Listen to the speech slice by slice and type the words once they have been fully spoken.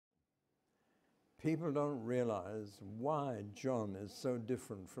people don't realize why John is so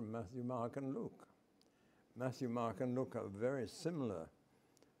different from Matthew, Mark, and Luke. Matthew, Mark, and Luke are very similar,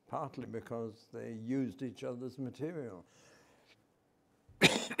 partly because they used each other's material.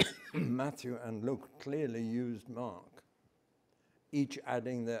 Matthew and Luke clearly used Mark, each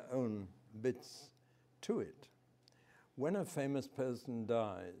adding their own bits to it. When a famous person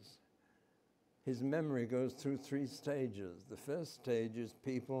dies, his memory goes through 3 stages. The first stage is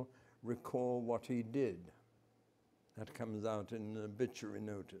people recall what he did. That comes out in an obituary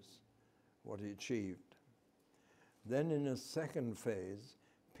notice, what he achieved. Then in a second phase,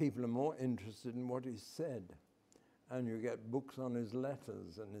 people are more interested in what he said, and you get books on his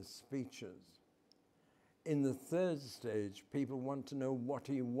letters and his speeches. In the third stage, people want to know what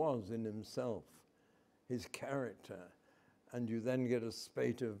he was in himself, his character, and you then get a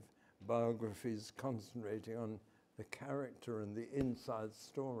spate of biographies concentrating on the character and the inside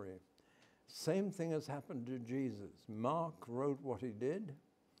story. Same thing has happened to Jesus. Mark wrote what he did.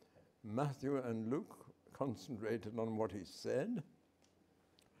 Matthew and Luke concentrated on what he said.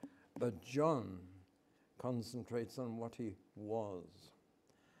 But John concentrates on what he was.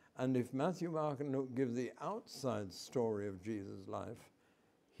 And if Matthew, Mark, and Luke give the outside story of Jesus' life,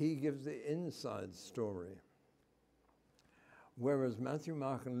 he gives the inside story. Whereas Matthew,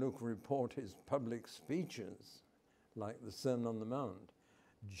 Mark, and Luke report his public speeches, like the Sermon on the Mount,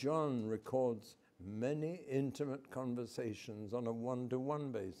 John records many intimate conversations on a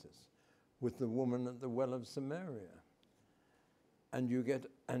one-to-one basis with the woman at the well of Samaria. And you get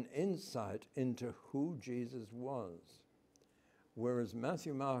an insight into who Jesus was. Whereas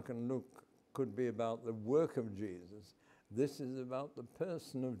Matthew, Mark, and Luke could be about the work of Jesus, this is about the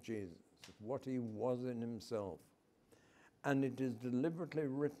person of Jesus, what he was in himself. And it is deliberately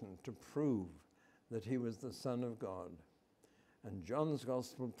written to prove that he was the Son of God. And John's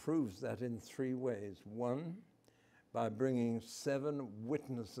Gospel proves that in 3 ways. 1, by bringing 7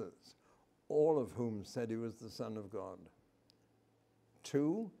 witnesses, all of whom said he was the Son of God.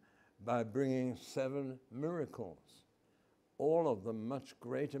 2, by bringing 7 miracles, all of them much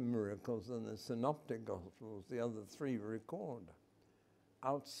greater miracles than the synoptic Gospels the other 3 record.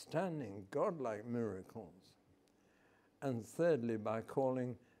 Outstanding, godlike miracles. And thirdly, by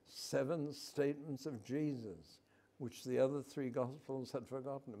calling 7 statements of Jesus, which the other 3 Gospels had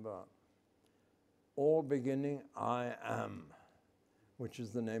forgotten about. All beginning, I am, which is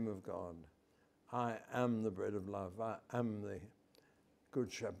the name of God. I am the bread of life. I am the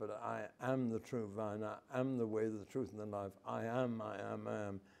good shepherd. I am the true vine. I am the way, the truth, and the life. I am, I am, I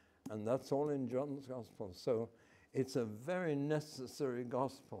am. And that's all in John's Gospel. So it's a very necessary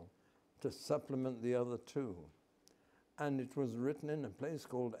Gospel to supplement the other 2. And it was written in a place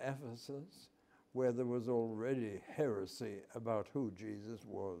called Ephesus, where there was already heresy about who Jesus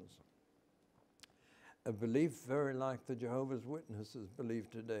was. A belief very like the Jehovah's Witnesses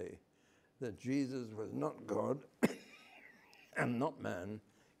believe today, that Jesus was not God and not man.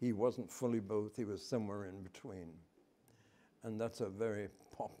 He wasn't fully both, he was somewhere in between. And that's a very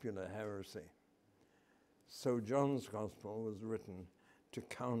popular heresy. So John's Gospel was written to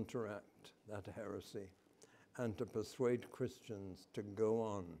counteract that heresy and to persuade Christians to go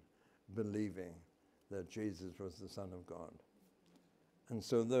on believing that Jesus was the Son of God. And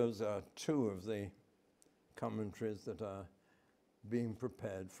so those are 2 of the commentaries that are being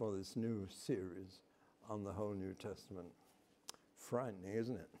prepared for this new series on the whole New Testament. Frightening,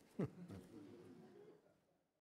 isn't it?